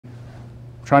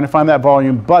trying to find that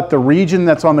volume, but the region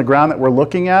that's on the ground that we're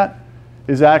looking at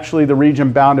is actually the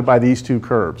region bounded by these two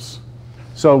curves.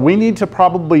 So we need to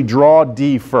probably draw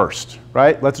D first,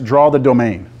 right? Let's draw the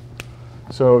domain.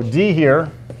 So D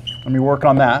here, let me work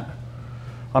on that.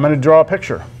 I'm going to draw a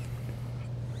picture.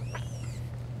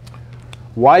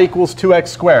 Y equals 2x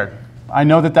squared. I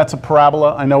know that that's a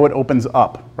parabola. I know it opens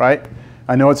up, right?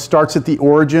 I know it starts at the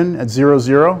origin at 0,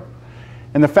 0.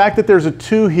 And the fact that there's a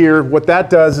 2 here, what that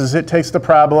does is it takes the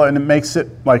parabola and it makes it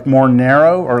like more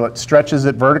narrow, or it stretches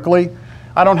it vertically.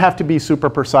 I don't have to be super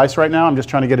precise right now. I'm just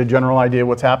trying to get a general idea of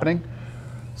what's happening.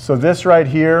 So this right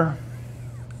here,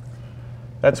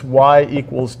 that's y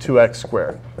equals 2x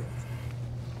squared.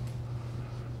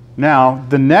 Now,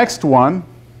 the next one,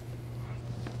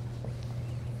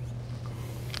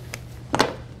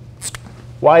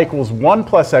 y equals 1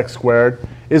 plus x squared,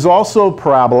 is also a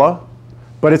parabola,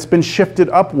 but it's been shifted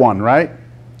up 1, right?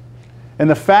 And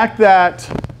the fact that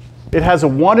it has a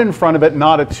 1 in front of it,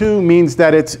 not a 2, means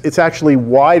that it's actually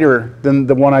wider than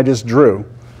the one I just drew.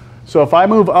 So if I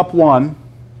move up 1,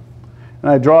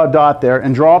 and I draw a dot there,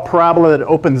 and draw a parabola that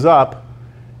opens up,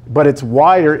 but it's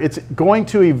wider, it's going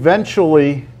to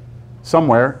eventually,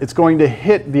 somewhere, it's going to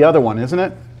hit the other one, isn't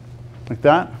it? Like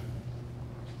that.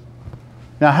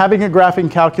 Now, having a graphing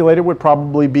calculator would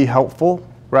probably be helpful,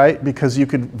 right? Because you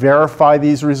could verify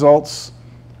these results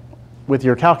with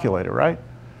your calculator, right?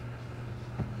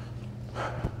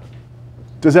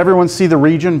 Does everyone see the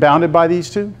region bounded by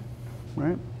these two?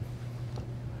 Right?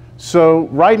 So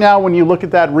right now, when you look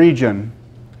at that region,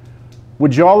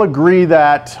 would you all agree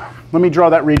that, let me draw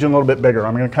that region a little bit bigger.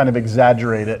 I'm going to kind of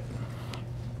exaggerate it.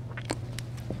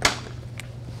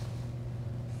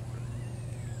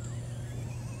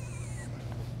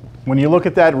 When you look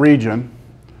at that region,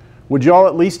 would you all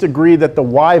at least agree that the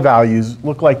y values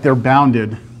look like they're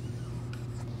bounded?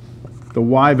 The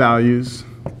y values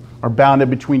are bounded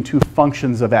between two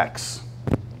functions of x,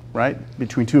 right?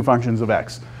 Between two functions of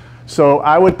x. So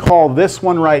I would call this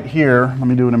one right here, let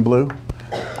me do it in blue.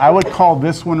 I would call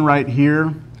this one right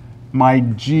here my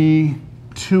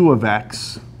g2 of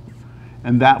x,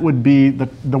 and that would be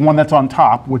the one that's on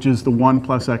top, which is the 1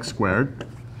 plus x squared.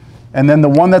 And then the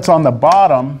one that's on the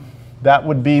bottom, that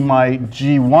would be my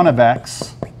g1 of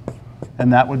x,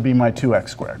 and that would be my 2x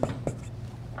squared.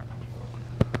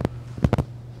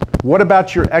 What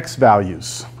about your x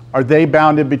values? Are they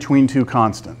bounded between two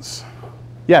constants?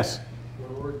 Yes?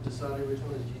 When we're deciding which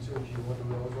one is G2 and G1, do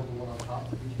we always want the one on top?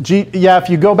 Yeah, if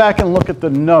you go back and look at the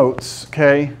notes,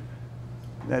 okay,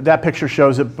 that picture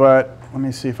shows it, but let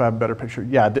me see if I have a better picture.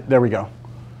 Yeah, there we go.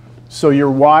 So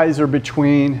your y's are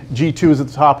between, G2 is the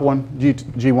top one,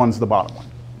 G1 is the bottom one.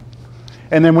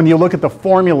 And then when you look at the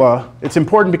formula, it's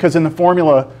important because in the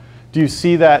formula, do you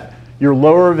see that your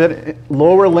lower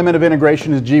limit of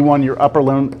integration is G1, your upper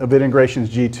limit of integration is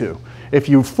G2. If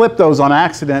you flip those on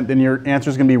accident, then your answer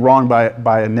is going to be wrong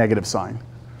by a negative sign.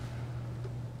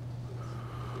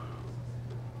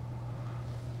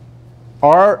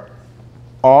 Are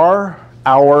our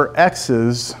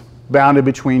x's bounded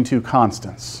between two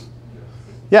constants?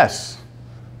 Yes.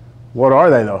 What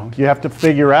are they, though? You have to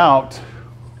figure out,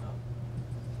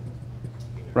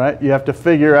 right? You have to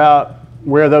figure out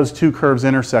where those two curves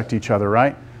intersect each other,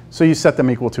 right? So you set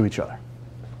them equal to each other.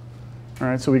 All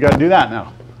right, so we got to do that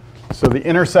now. So the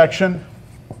intersection,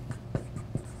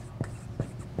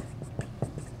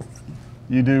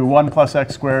 you do 1 plus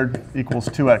x squared equals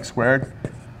 2x squared.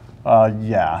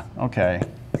 Yeah, okay,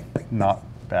 not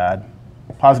bad.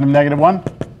 Positive, negative 1?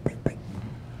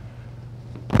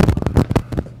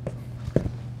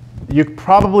 You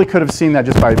probably could have seen that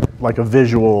just by like a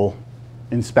visual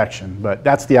inspection, but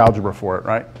that's the algebra for it,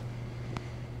 right?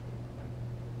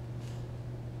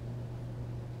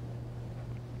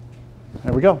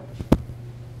 There we go.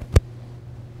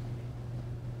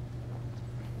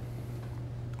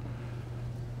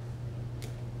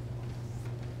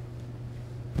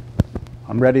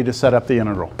 I'm ready to set up the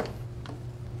integral.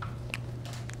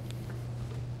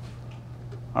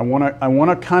 I want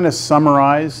to kind of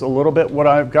summarize a little bit what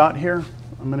I've got here.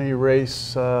 I'm going to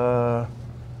erase, I'll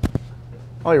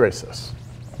erase this.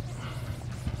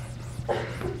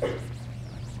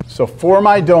 So for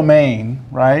my domain,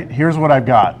 right, here's what I've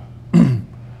got.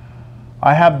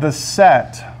 I have the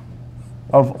set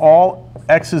of all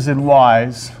x's and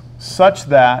y's such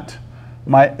that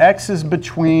my x is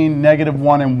between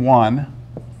 -1 and 1,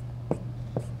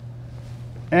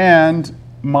 and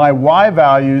my y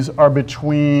values are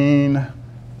between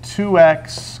 2x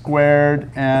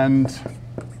squared and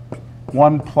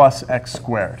 1 plus x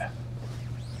squared.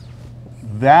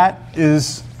 That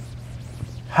is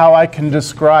how I can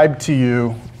describe to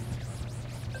you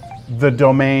the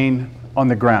domain on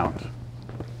the ground.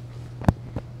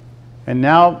 And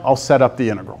now I'll set up the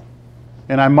integral.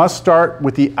 And I must start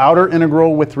with the outer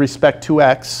integral with respect to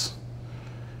x.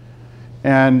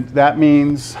 And that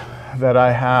means that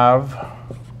I have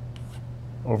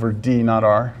over d, not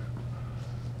r,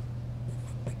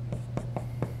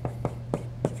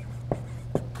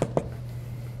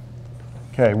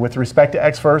 okay, with respect to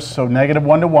x first, so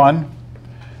 -1 to 1.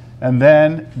 And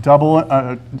then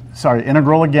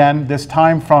integral again, this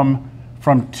time from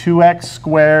 2x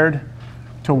squared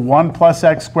to 1 plus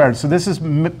x squared. So this is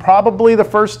probably the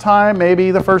first time,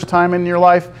 maybe the first time in your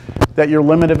life that your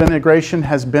limit of integration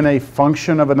has been a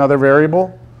function of another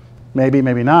variable. Maybe,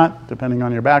 maybe not, depending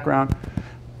on your background.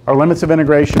 Our limits of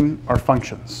integration are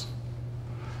functions.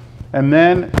 And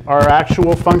then our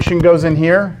actual function goes in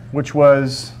here, which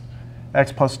was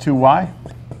x plus 2y.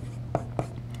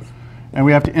 And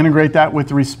we have to integrate that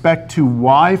with respect to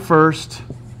y first,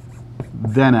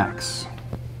 then x.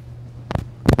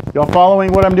 Y'all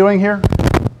following what I'm doing here?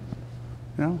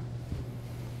 No?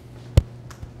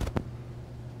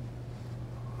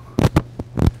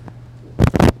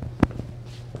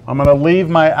 I'm going to leave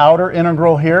my outer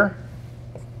integral here.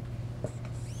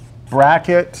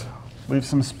 Bracket, leave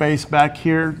some space back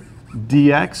here,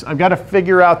 dx. I've got to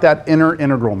figure out that inner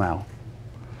integral now.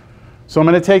 So I'm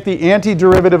going to take the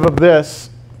antiderivative of this,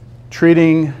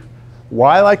 treating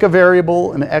y like a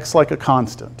variable and x like a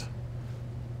constant.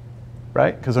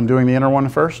 Right? Because I'm doing the inner one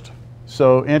first.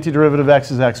 So antiderivative of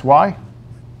x is xy.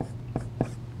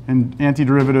 And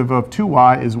antiderivative of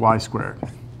 2y is y squared.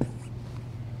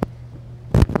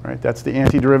 Right? That's the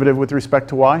antiderivative with respect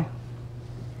to y.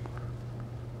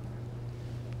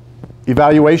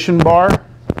 Evaluation bar.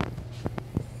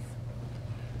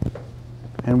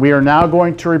 And we are now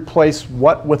going to replace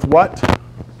what with what?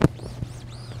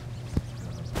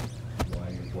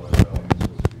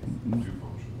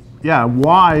 Yeah,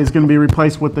 y is going to be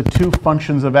replaced with the two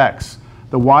functions of x.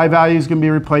 The y value is going to be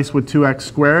replaced with 2x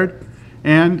squared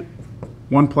and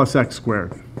 1 plus x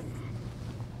squared.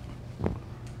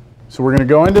 So we're going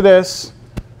to go into this.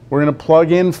 We're going to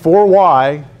plug in for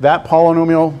y, that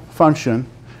polynomial function.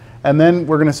 And then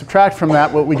we're going to subtract from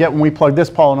that what we get when we plug this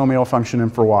polynomial function in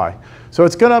for y. So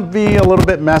it's going to be a little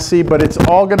bit messy, but it's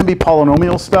all going to be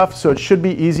polynomial stuff, so it should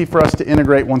be easy for us to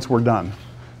integrate once we're done.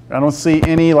 I don't see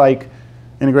any like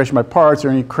integration by parts or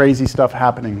any crazy stuff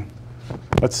happening.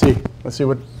 Let's see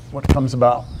what comes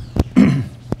about. How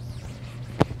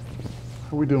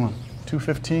are we doing?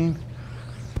 215?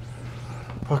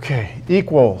 Okay,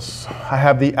 equals. I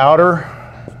have the outer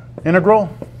integral.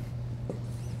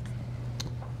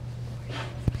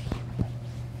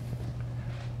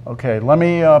 Okay, let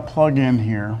me plug in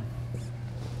here.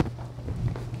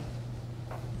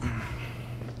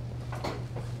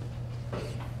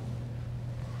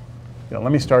 Yeah,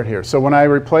 let me start here. So when I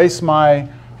replace my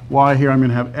y here, I'm going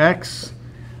to have x,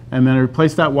 and then I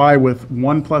replace that y with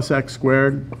 1 plus x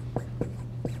squared.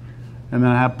 And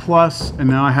then I have plus, and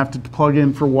now I have to plug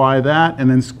in for y that, and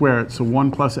then square it. So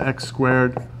 1 plus x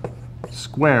squared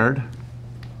squared.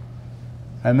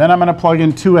 And then I'm going to plug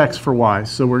in 2x for y.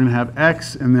 So we're going to have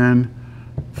x, and then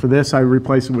for this I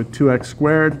replace it with 2x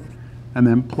squared, and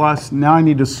then plus. Now I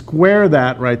need to square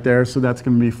that right there, so that's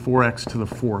going to be 4x to the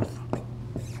fourth.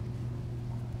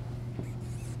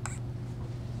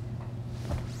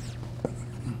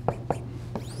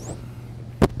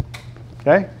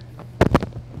 Okay?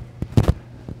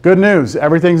 Good news,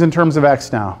 everything's in terms of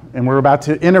x now, and we're about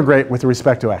to integrate with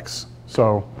respect to x.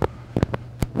 So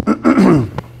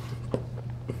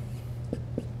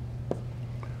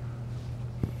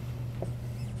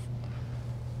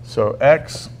so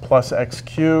x plus x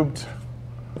cubed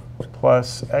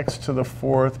plus x to the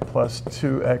fourth plus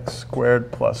 2x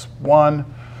squared plus 1.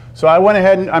 So I went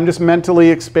ahead and I'm just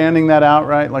mentally expanding that out,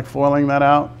 right? Like foiling that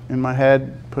out in my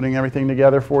head, putting everything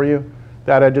together for you.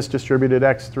 That I just distributed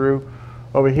x through.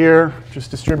 Over here,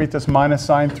 just distribute this minus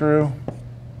sign through.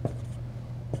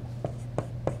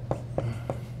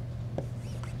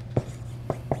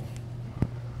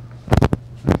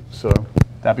 So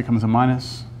that becomes a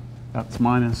minus. That's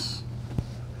minus.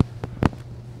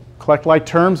 Collect like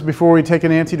terms before we take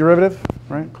an antiderivative,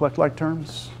 right? Collect like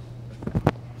terms.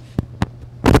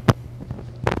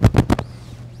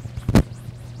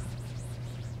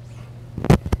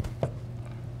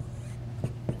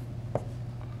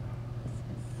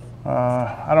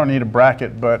 I don't need a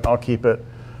bracket, but I'll keep it.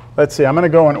 Let's see, I'm going to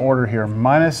go in order here.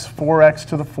 Minus 4x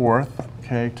to the fourth.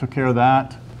 Okay, took care of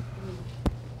that.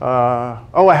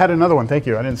 Oh, I had another one. Thank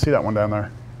you. I didn't see that one down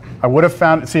there. I would have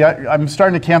found, see, I'm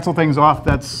starting to cancel things off.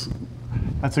 That's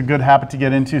a good habit to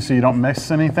get into so you don't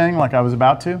miss anything like I was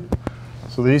about to.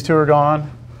 So these two are gone.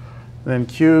 Then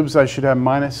cubes, I should have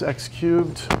minus x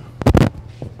cubed.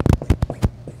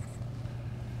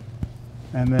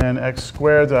 And then x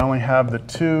squared, I only have the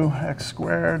 2x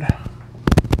squared.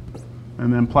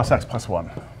 And then plus x plus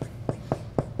 1.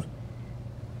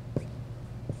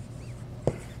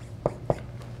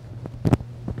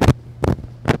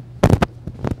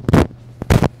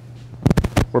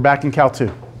 We're back in Cal 2,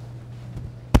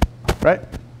 right?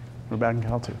 We're back in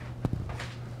Cal 2.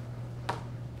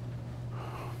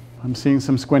 I'm seeing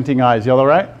some squinting eyes. Yellow,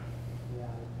 right? Yeah,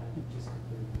 I just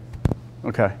completed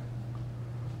Okay.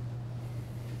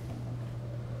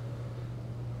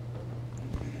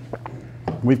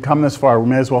 We've come this far. We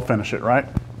may as well finish it, right?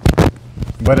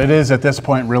 But it is, at this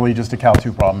point, really just a Cal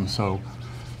 2 problem. So,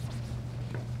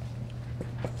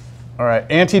 all right,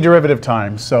 antiderivative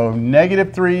time. So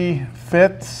negative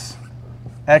 3/5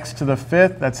 x to the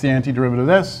 5th, that's the antiderivative of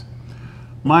this,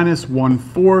 minus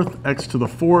 1/4 x to the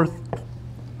 4th,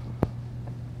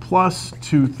 plus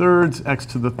 2/3 x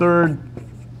to the 3rd,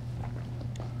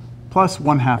 plus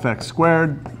 1/2 x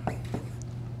squared,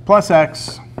 plus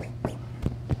x.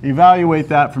 Evaluate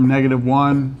that from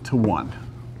 -1 to 1.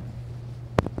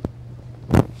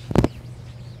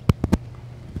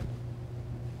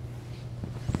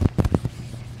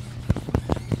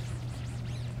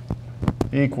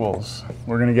 Equals.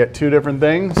 We're going to get two different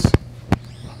things.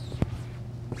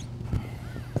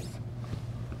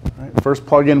 All right, first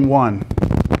plug in 1.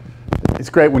 It's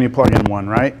great when you plug in 1,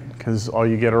 right? Because all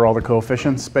you get are all the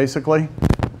coefficients, basically.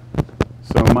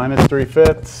 So minus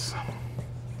 3/5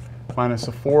 minus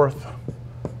 1/4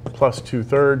 plus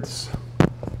 2/3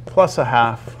 plus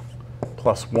 1/2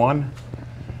 plus 1.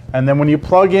 And then when you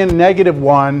plug in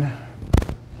 -1,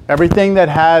 everything that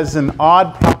has an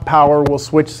odd power will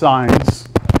switch signs.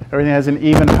 Everything that has an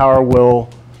even power will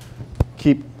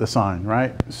keep the sign,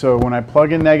 right? So when I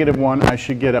plug in -1, I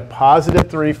should get a positive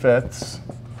 3/5,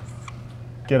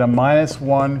 get a minus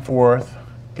 1/4,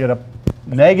 get a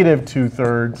negative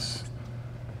 2/3,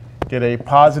 get a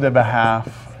positive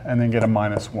 1/2, and then get a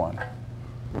minus 1.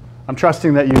 I'm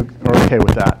trusting that you are okay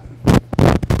with that.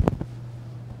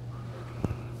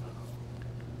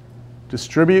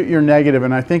 Distribute your negative,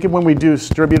 and I think when we do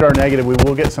distribute our negative, we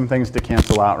will get some things to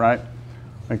cancel out, right?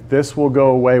 Like this will go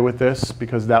away with this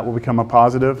because that will become a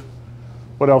positive.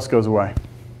 What else goes away?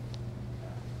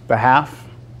 The 1/2.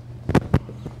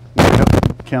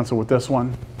 Cancel with this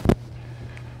one.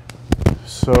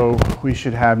 So we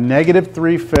should have negative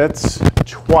 3/5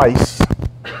 twice.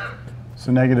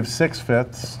 So negative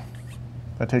 6/5.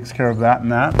 That takes care of that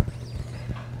and that.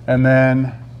 And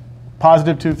then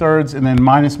positive 2/3, and then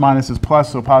minus is plus,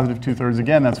 so positive 2/3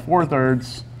 again, that's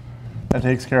 4/3. That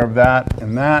takes care of that.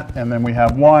 And then we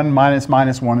have 1 minus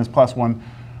 1 is plus 1,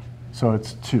 so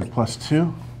it's 2 plus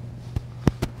 2.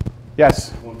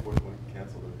 Yes? 1/4 won't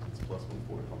cancel it. It's plus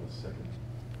 1/4 on the second.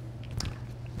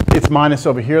 It's minus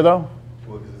over here, though?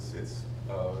 Well, because it's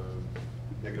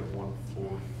negative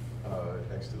 1/4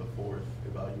 x to the 4th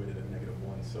evaluated at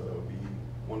 -1, so that would be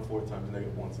 1/4 times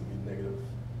 -1, so it would be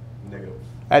negative.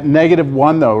 At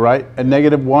 -1, though, right? At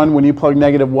 -1, when you plug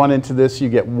 -1 into this, you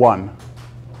get 1.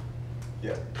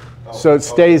 Yeah. Oh, So it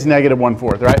stays negative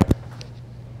 1/4, right?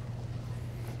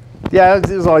 Yeah,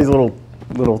 there's all these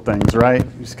little things, right?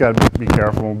 You just got to be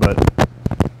careful, but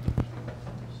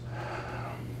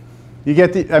you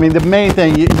get the. I mean, the main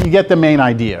thing you get the main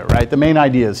idea, right? The main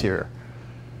idea is here,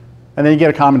 and then you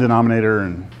get a common denominator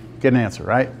and get an answer,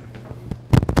 right?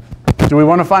 Do we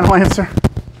want a final answer?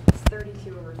 It's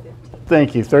 32 over 15.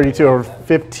 Thank you. 32 over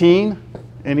 15.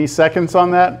 Any seconds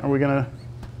on that? Are we gonna?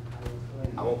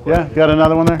 Yeah, got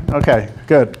another one there? Okay,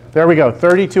 good. There we go.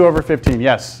 32 over 15,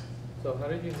 yes. So how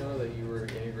did you know that you were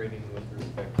integrating with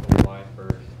respect to y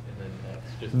first and then x?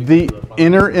 Just because The of function?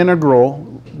 inner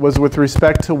integral was with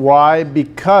respect to y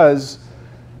because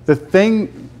the thing,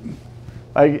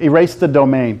 I erased the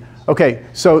domain. Okay,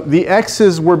 so the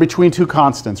x's were between two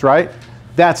constants, right?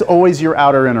 That's always your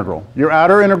outer integral. Your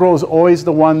outer integral is always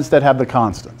the ones that have the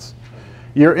constants.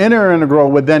 Your inner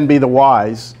integral would then be the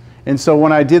y's. And so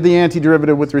when I did the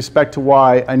antiderivative with respect to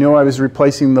y, I knew I was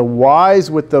replacing the y's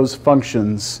with those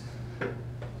functions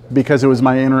because it was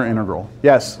my inner integral.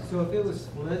 Yes? So if it was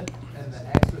split and the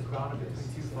x was bounded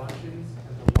between two functions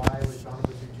and the y was bounded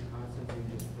between two constants,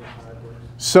 you just flip how it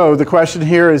works? So the question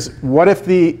here is, what if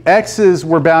the x's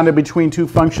were bounded between two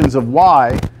functions of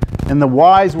y and the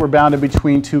y's were bounded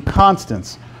between two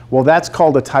constants? Well, that's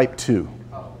called a type 2.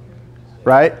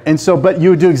 Right? And so, but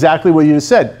you would do exactly what you just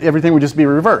said. Everything would just be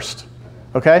reversed.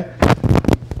 Okay?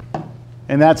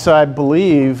 And that's, I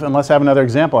believe, unless I have another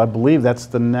example, I believe that's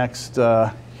the next.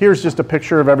 Here's just a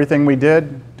picture of everything we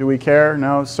did. Do we care?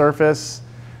 No. Surface.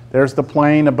 There's the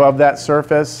plane above that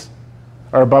surface,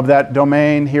 or above that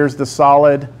domain. Here's the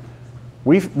solid.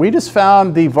 We just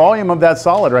found the volume of that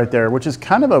solid right there, which is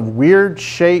kind of a weird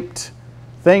shaped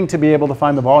thing to be able to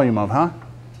find the volume of, huh?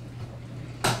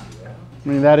 I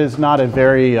mean, that is not a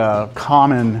very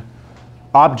common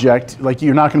object. Like,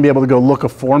 you're not going to be able to go look a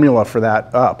formula for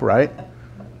that up, right?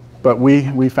 But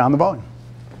we found the volume.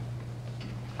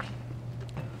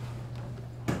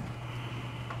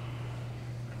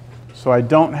 So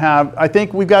I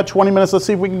think we've got 20 minutes. Let's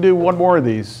see if we can do one more of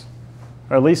these,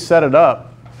 or at least set it up.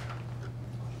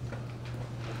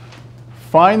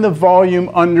 Find the volume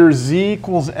under z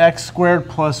equals x squared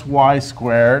plus y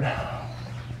squared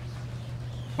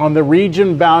on the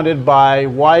region bounded by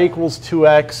y equals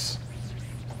 2x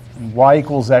and y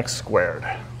equals x squared.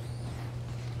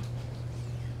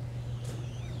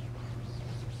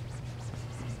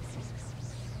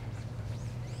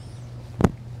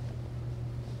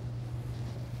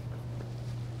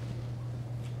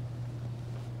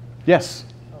 Yes?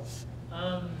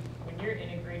 When you're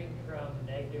integrating from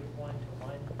 -1 to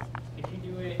 1, if you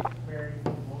do it where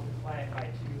you multiply it by 2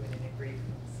 and integrate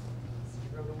from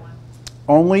 0 to 1?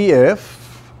 Only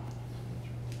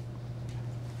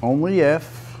if,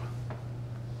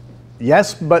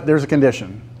 yes, but there's a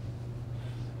condition.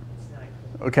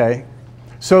 Okay.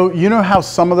 So you know how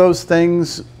some of those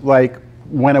things like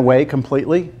went away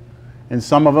completely, and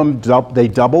some of them they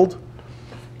doubled?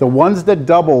 The ones that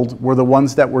doubled were the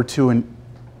ones that were to an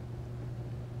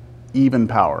even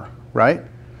power, right?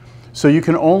 So you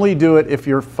can only do it if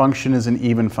your function is an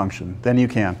even function. Then you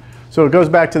can. So it goes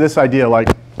back to this idea, like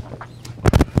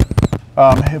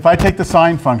if I take the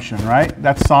sine function, right?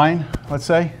 That's sine, let's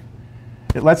say.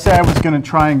 Let's say I was going to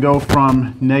try and go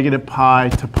from -pi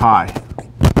to pi.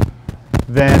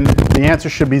 Then the answer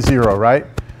should be 0, right?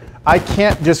 I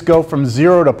can't just go from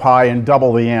 0 to pi and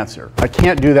double the answer. I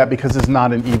can't do that because it's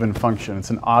not an even function.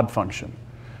 It's an odd function.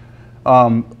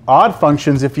 Odd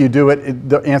functions, if you do it,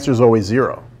 the answer is always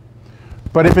 0.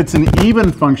 But if it's an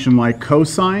even function like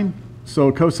cosine,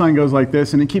 so cosine goes like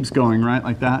this, and it keeps going, right,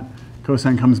 like that.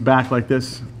 Cosine comes back like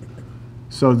this.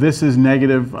 So this is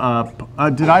negative,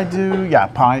 did I do, yeah,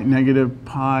 pi, negative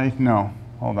pi, no,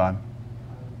 hold on.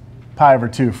 Pi over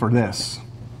 2 for this,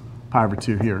 pi over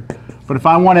 2 here. But if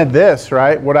I wanted this,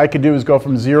 right, what I could do is go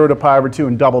from 0 to pi over 2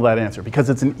 and double that answer because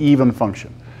it's an even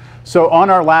function. So on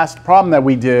our last problem that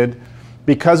we did,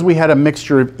 because we had a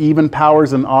mixture of even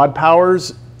powers and odd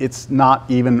powers, it's not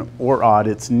even or odd,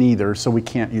 it's neither, so we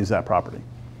can't use that property.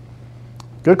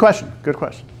 Good question, good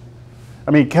question.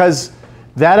 I mean, because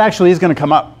that actually is going to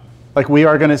come up. Like, we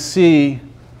are going to see,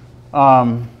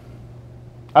 I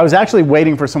was actually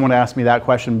waiting for someone to ask me that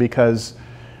question because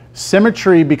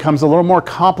symmetry becomes a little more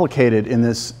complicated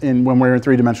when we're in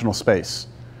three-dimensional space,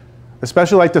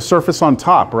 especially like the surface on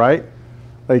top, right?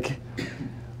 Like,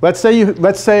 let's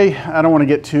say I don't want to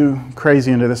get too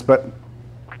crazy into this, but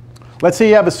let's say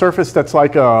you have a surface that's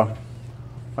like a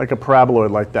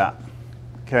paraboloid like that,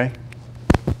 okay?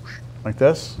 Like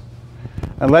this.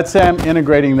 And let's say I'm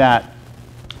integrating that.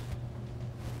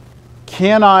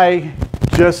 Can I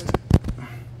just,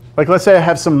 like, let's say I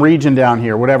have some region down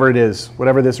here, whatever it is,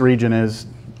 whatever this region is,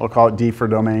 I'll call it D for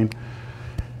domain.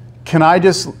 Can I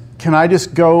just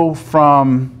go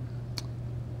from,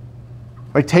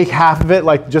 like, take half of it,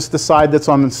 like just the side that's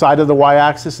on the side of the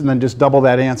y-axis, and then just double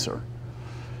that answer?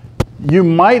 You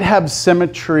might have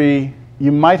symmetry.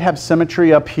 You might have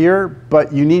symmetry up here,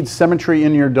 but you need symmetry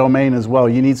in your domain as well.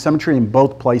 You need symmetry in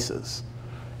both places.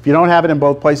 If you don't have it in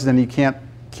both places, then you can't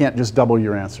just double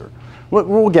your answer.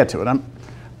 We'll get to it. I'm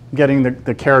getting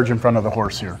the carriage in front of the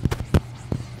horse here.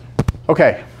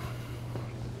 Okay.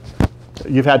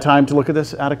 You've had time to look at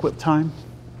this, adequate time?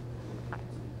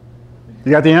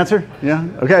 You got the answer? Yeah?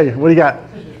 Okay, what do you got?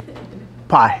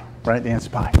 Pi, right? The answer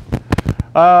is pi.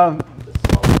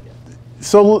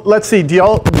 So let's see, do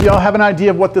y'all have an idea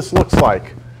of what this looks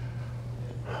like?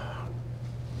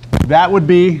 That would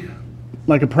be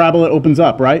like a parabola that opens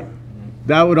up, right?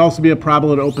 That would also be a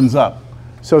parabola that opens up.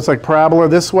 So it's like parabola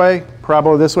this way,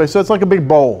 so it's like a big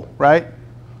bowl, right?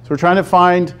 So we're trying to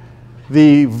find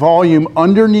the volume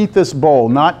underneath this bowl,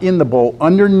 not in the bowl,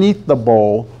 underneath the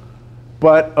bowl,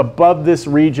 but above this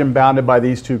region bounded by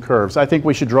these two curves. I think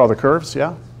we should draw the curves,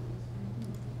 yeah?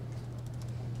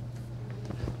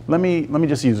 Let me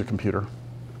just use a computer.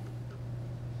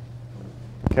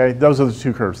 Okay, those are the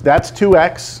two curves. That's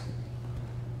 2x,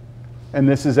 and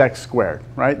this is x squared,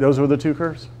 right? Those were the two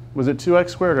curves? Was it 2x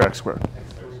squared or x squared?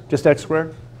 Just x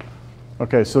squared?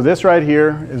 Okay, so this right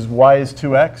here is y is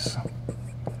 2x,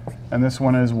 and this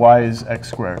one is y is x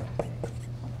squared.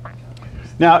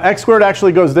 Now, x squared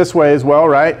actually goes this way as well,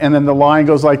 right? And then the line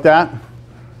goes like that.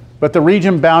 But the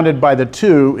region bounded by the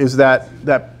 2 is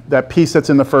that piece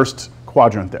that's in the first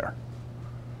quadrant there.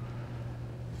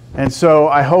 And so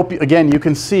I hope, again, you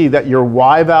can see that your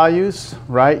y values,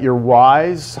 right, your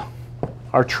y's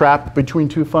are trapped between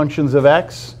two functions of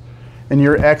x. And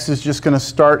your x is just going to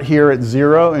start here at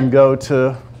 0 and go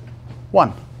to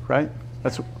 1, right?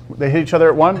 They hit each other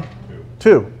at 1?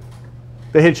 2.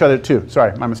 They hit each other at 2.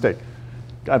 Sorry, my mistake.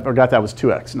 I forgot that was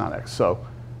 2x, not x. So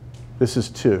this is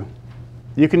 2.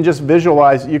 You can just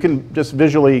visualize, you can just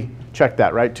visually check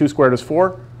that, right? 2 squared is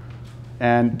 4,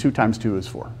 and 2 times 2 is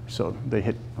 4. So they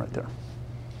hit right there.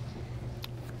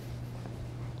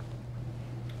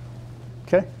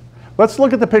 Okay, let's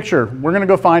look at the picture. We're going to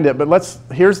go find it, but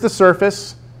here's the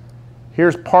surface.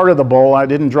 Here's part of the bowl. I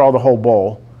didn't draw the whole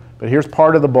bowl, but here's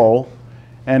part of the bowl.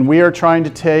 And we are trying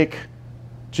to take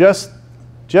just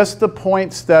the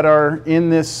points that are in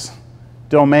this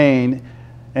domain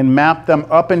and map them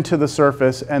up into the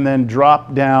surface and then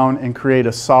drop down and create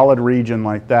a solid region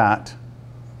like that.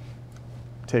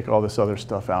 Take all this other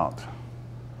stuff out.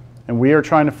 And we are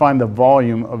trying to find the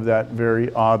volume of that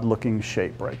very odd looking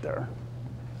shape right there.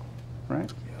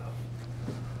 Right?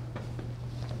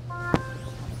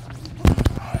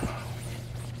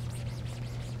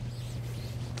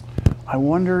 I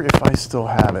wonder if I still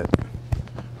have it.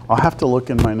 I'll have to look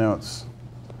in my notes.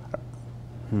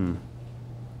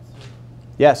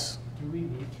 Yes? Do we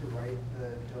need to write the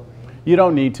domain? You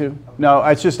don't need to. No,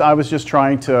 I was just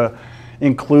trying to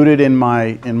include it in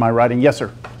my writing. Yes,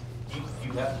 sir. Do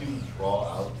you have to draw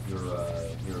out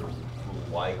your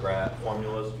y graph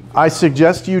formulas? I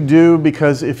suggest you do,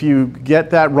 because if you get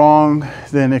that wrong,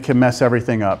 then it can mess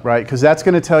everything up, right? Because that's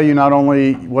going to tell you not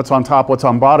only what's on top, what's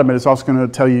on bottom, but it's also going to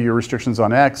tell you your restrictions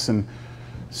on x. And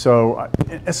so,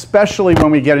 especially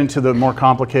when we get into the more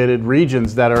complicated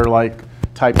regions that are like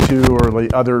type 2 or the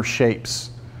other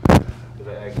shapes. Because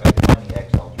I find the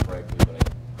x algebraically, but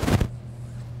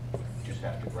I just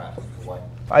have to graph it for y.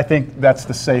 I think that's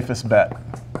the safest bet.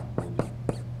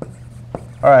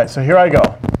 All right, so here I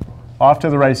go. Off to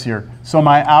the race here. So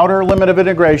my outer limit of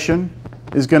integration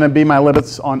is going to be my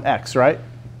limits on x, right?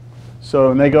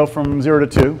 So and they go from 0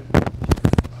 to 2.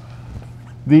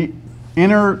 The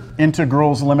inner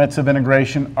integral's limits of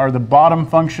integration are the bottom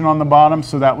function on the bottom,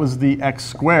 so that was the x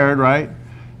squared, right?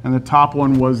 And the top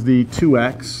one was the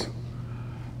 2x.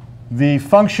 The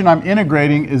function I'm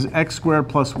integrating is x squared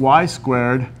plus y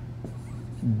squared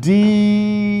dy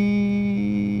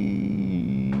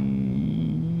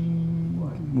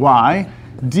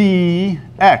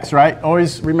dx, right?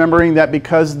 Always remembering that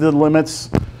because the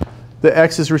limits, the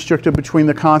x is restricted between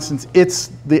the constants,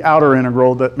 it's the outer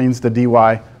integral. That means the dy,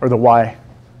 or the y,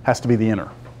 has to be the inner.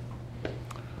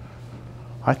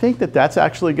 I think that that's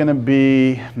actually going to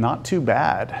be not too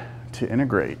bad to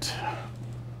integrate.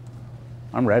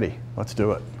 I'm ready. Let's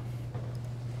do it.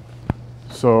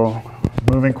 So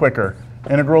moving quicker.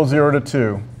 Integral 0 to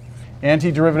 2.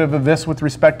 Antiderivative of this with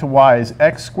respect to y is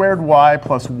x squared y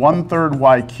plus 1/3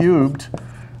 y cubed.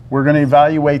 We're going to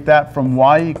evaluate that from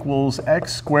y equals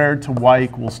x squared to y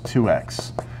equals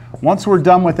 2x. Once we're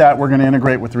done with that, we're going to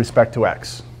integrate with respect to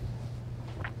x.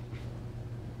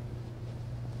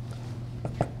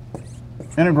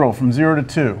 Integral from 0 to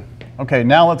 2. Okay,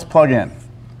 now let's plug in.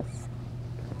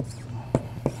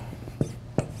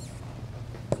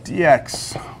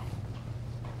 Dx.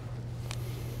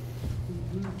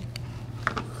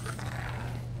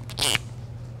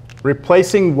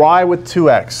 Replacing y with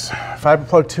 2x. If I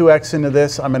plug 2x into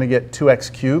this, I'm going to get 2x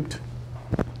cubed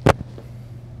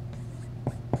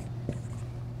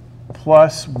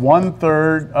plus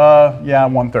 1/3,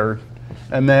 1/3.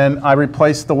 And then I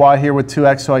replace the y here with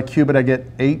 2x, so I cube it, I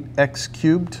get 8x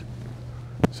cubed.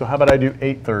 So how about I do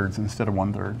 8/3 instead of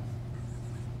 1/3?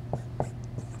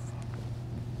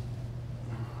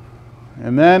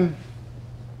 And then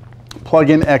plug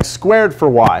in x squared for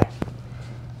y.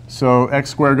 So x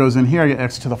squared goes in here, I get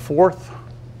x to the 4th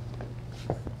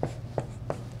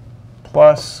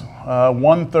plus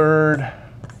 1/3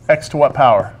 x to what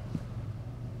power?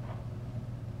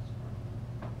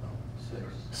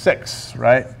 6,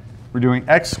 right? We're doing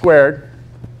x squared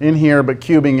in here, but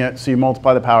cubing it, so you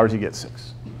multiply the powers, you get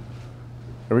 6.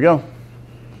 There we go.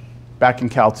 Back in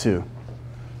Cal 2.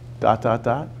 Dot, dot,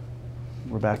 dot.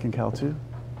 We're back in Cal 2.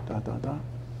 Dot, dot, dot.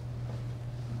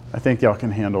 I think y'all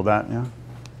can handle that, yeah?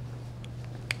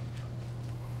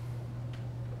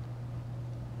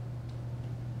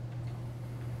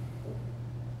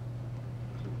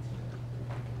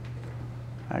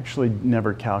 Actually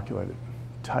never calculated.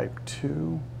 Type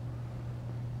 2.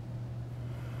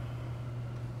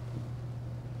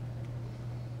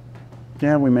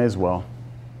 Yeah, we may as well,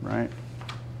 right?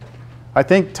 I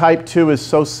think type 2 is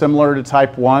so similar to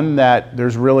type 1 that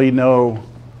there's really no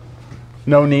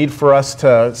need for us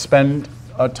to spend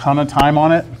a ton of time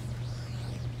on it.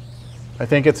 I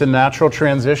think it's a natural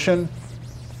transition.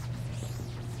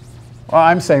 Well,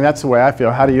 I'm saying that's the way I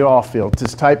feel. How do you all feel?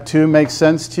 Does type 2 make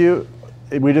sense to you?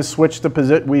 We just switch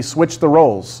the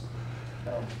roles.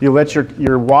 You let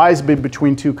your y's be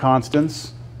between two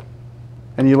constants,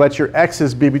 and you let your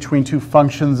x's be between two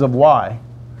functions of y.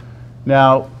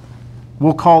 Now,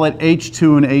 we'll call it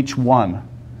h2 and h1.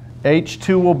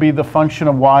 h2 will be the function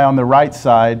of y on the right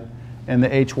side, and the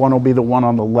h1 will be the one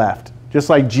on the left. Just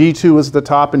like g2 is the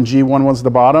top and g1 was the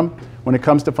bottom, when it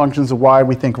comes to functions of y,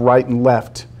 we think right and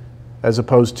left as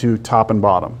opposed to top and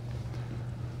bottom.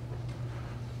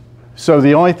 So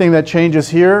the only thing that changes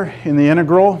here in the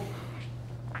integral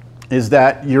is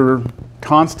that your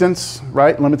constants,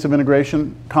 right, limits of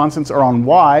integration, constants are on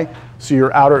y, so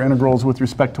your outer integral is with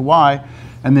respect to y,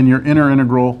 and then your inner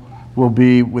integral will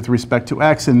be with respect to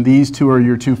x, and these two are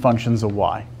your two functions of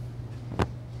y.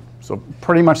 So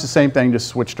pretty much the same thing, just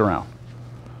switched around.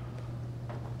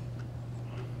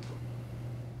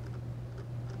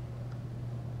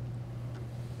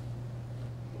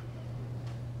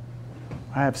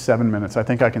 I have 7 minutes. I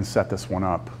think I can set this one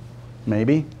up.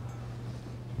 Maybe?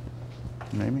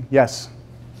 Maybe? Yes?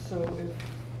 So if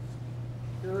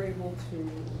you're able to,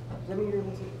 does that mean you're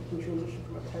able to you can transition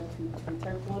from a type 2 to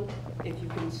a type 1 if you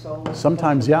can solve?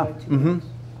 Sometimes, yeah. Mm-hmm.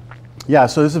 Yeah,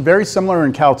 so this is very similar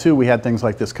in Cal 2. We had things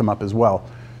like this come up as well.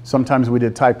 Sometimes we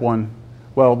did type 1.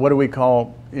 Well, what do we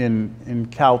call in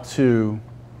Cal 2?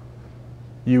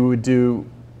 You would do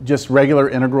just regular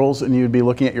integrals, and you would be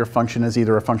looking at your function as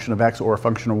either a function of x or a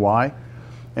function of y.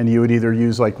 And you would either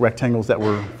use like rectangles that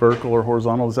were vertical or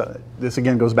horizontal. This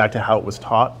again goes back to how it was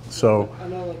taught. So I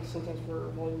know, like sometimes for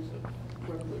volumes of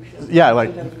revolution. Yeah, like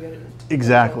sometimes we get it.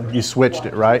 exactly. You switched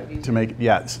it, right? To make it,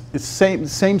 yeah, it's same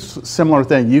similar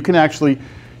thing. You can actually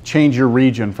change your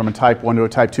region from a type 1 to a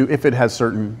type 2 if it has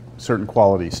certain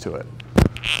qualities to it.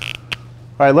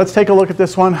 All right, let's take a look at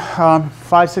this one.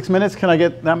 5-6 minutes. Can I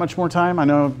get that much more time? I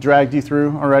know I've dragged you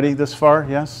through already this far.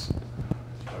 Yes?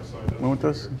 Went with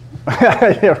this?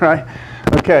 Yeah, right.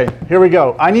 Okay, here we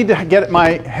go. I need to get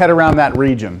my head around that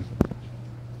region.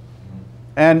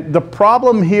 And the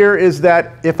problem here is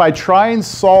that if I try and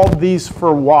solve these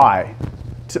for y,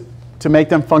 to make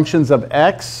them functions of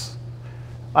x,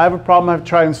 I have a problem. I have to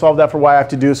try and solve that for y. I have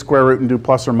to do a square root and do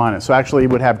plus or minus. So actually, it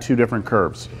would have two different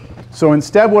curves. So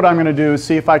instead, what I'm going to do is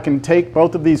see if I can take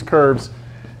both of these curves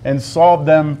and solve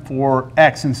them for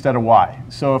x instead of y.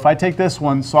 So if I take this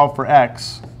one, solve for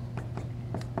x,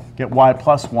 get y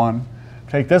plus 1.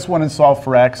 Take this one and solve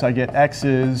for x, I get x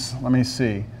is, let me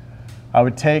see, I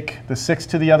would take the 6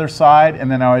 to the other side, and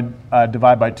then I would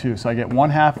divide by 2. So I get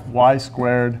 1/2 y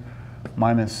squared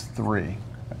minus 3.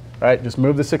 Right? Just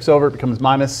move the 6 over, it becomes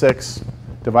minus 6.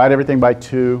 Divide everything by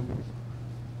 2.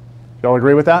 Y'all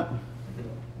agree with that?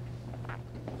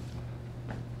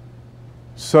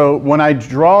 So when I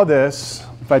draw this,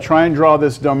 if I try and draw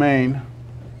this domain,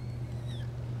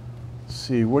 let's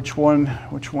see, which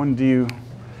one do you...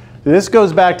 This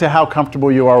goes back to how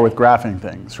comfortable you are with graphing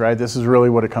things, right? This is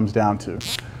really what it comes down to.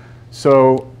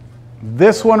 So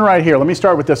this one right here, let me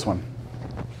start with this one.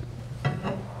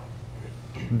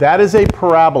 That is a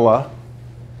parabola,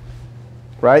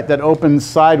 right, that opens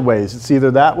sideways. It's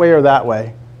either that way or that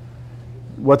way.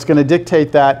 What's going to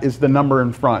dictate that is the number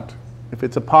in front. If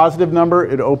it's a positive number,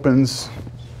 it opens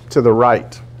to the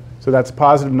right. So that's a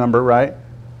positive number, right?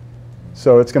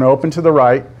 So it's going to open to the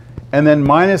right. And then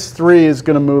minus 3 is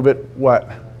going to move it what?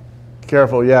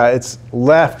 Careful, yeah, it's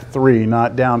left 3,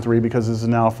 not down 3, because this is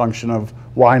now a function of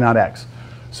y, not x.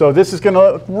 So this is going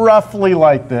to look roughly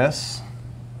like this.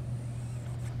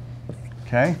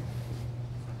 Okay?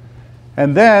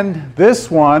 And then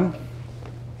this one,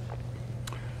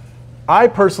 I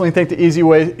personally think the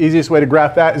easiest way to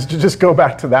graph that is to just go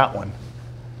back to that one.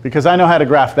 Because I know how to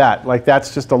graph that. Like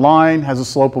that's just a line, has a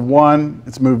slope of 1,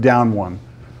 it's moved down 1.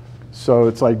 So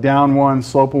it's like down 1,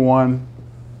 slope of 1,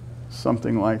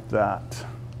 something like that.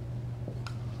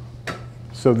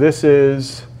 So this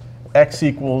is x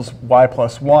equals y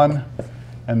plus 1.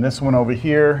 And this one over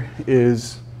here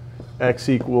is x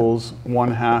equals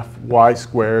 1/2 y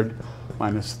squared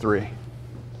minus 3.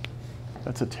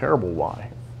 That's a terrible y.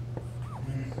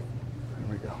 There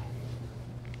we go.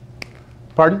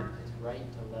 Pardon? It's right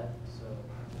to left, so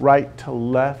Right to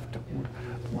left.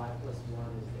 y plus 1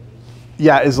 is the h.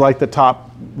 Yeah, is like the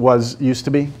top used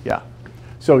to be. Yeah.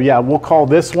 So yeah, we'll call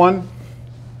this one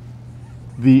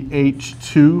the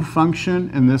h2 function,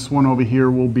 and this one over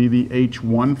here will be the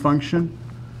h1 function.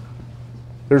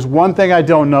 There's one thing I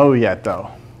don't know yet, though.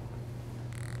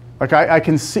 Like I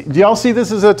can see, do y'all see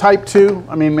this as a type 2?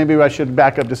 I mean, maybe I should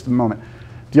back up just a moment.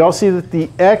 Do y'all see that the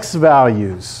x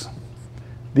values,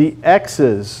 the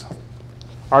x's,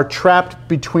 are trapped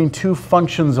between two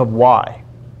functions of y,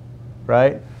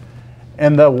 right?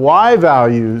 And the y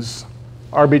values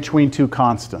are between two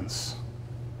constants.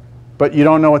 But you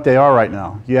don't know what they are right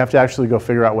now. You have to actually go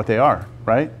figure out what they are,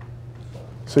 right?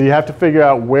 So you have to figure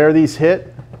out where these hit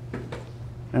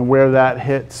and where that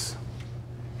hits.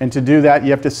 And to do that,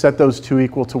 you have to set those two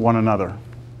equal to one another.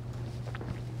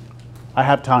 I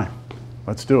have time.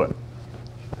 Let's do it.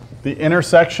 The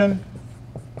intersection,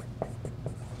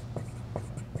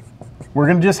 we're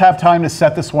going to just have time to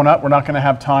set this one up. We're not going to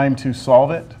have time to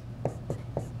solve it.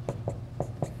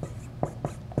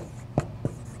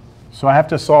 So I have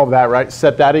to solve that, right?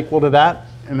 Set that equal to that,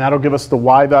 and that'll give us the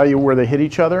y value where they hit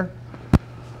each other.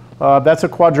 That's a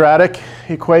quadratic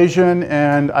equation,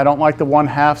 and I don't like the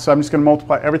 1/2, so I'm just going to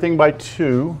multiply everything by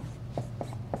 2.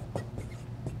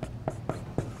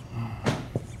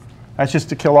 That's just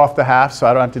to kill off the half, so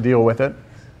I don't have to deal with it.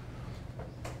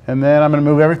 And then I'm going to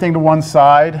move everything to one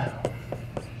side.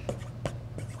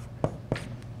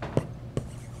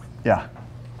 Yeah.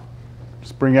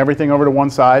 Just bring everything over to one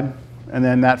side, and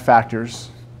then that factors.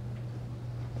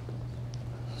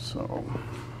 So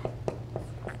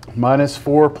minus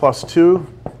 4 plus 2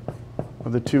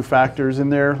 with the two factors in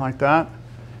there like that.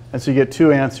 And so you get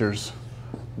two answers.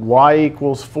 Y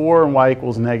equals 4 and y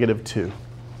equals -2.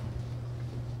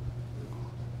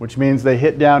 Which means they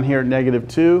hit down here at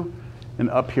 -2 and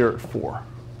up here at 4.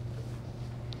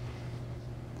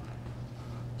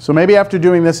 So maybe after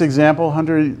doing this example,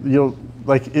 Hunter, you'll,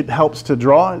 like, it helps to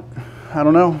draw it. I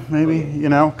don't know, maybe, you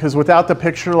know, because without the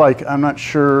picture, like, I'm not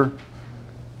sure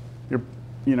you're,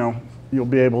 you know, you'll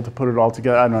be able to put it all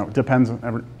together. I don't know, it depends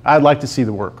on I'd like to see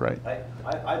the work, right?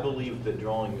 I believe that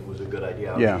drawing it was a good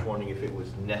idea. I was Yeah. just wondering if it was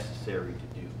necessary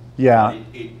to do. Yeah.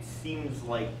 It seems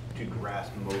like to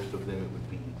grasp most of them, it would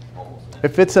be almost necessary.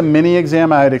 If it's a mini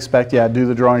exam, I'd expect, yeah, do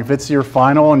the drawing. If it's your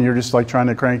final and you're just like trying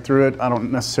to crank through it, I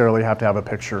don't necessarily have to have a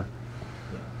picture.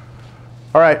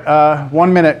 All right,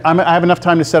 1 minute. I have enough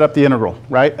time to set up the integral,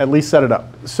 right? At least set it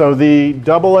up. So the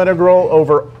double integral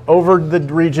over the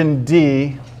region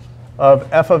D of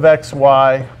f of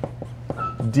xy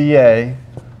dA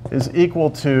is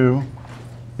equal to,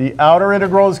 the outer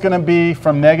integral is going to be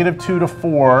from -2 to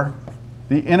 4.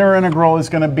 The inner integral is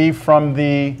going to be from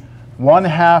the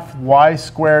 1/2 y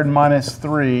squared minus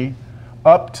 3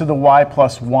 up to the y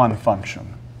plus 1 function.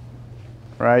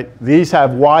 Right? These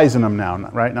have y's in them now,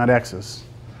 right? Not x's.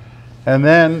 And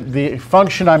then the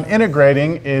function I'm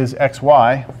integrating is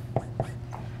xy.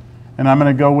 And I'm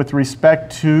going to go with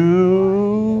respect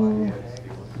to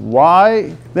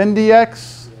y, then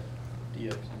dx,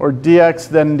 or dx,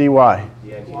 then dy.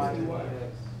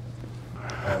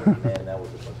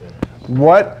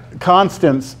 What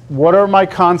constants, what are my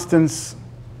constants?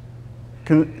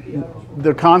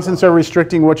 The constants are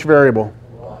restricting which variable?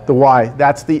 The y.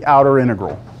 That's the outer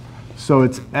integral. So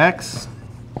it's x,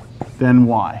 then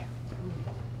y.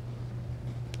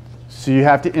 So you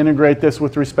have to integrate this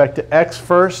with respect to x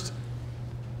first,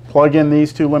 plug in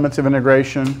these two limits of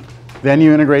integration, then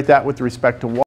you integrate that with respect to y.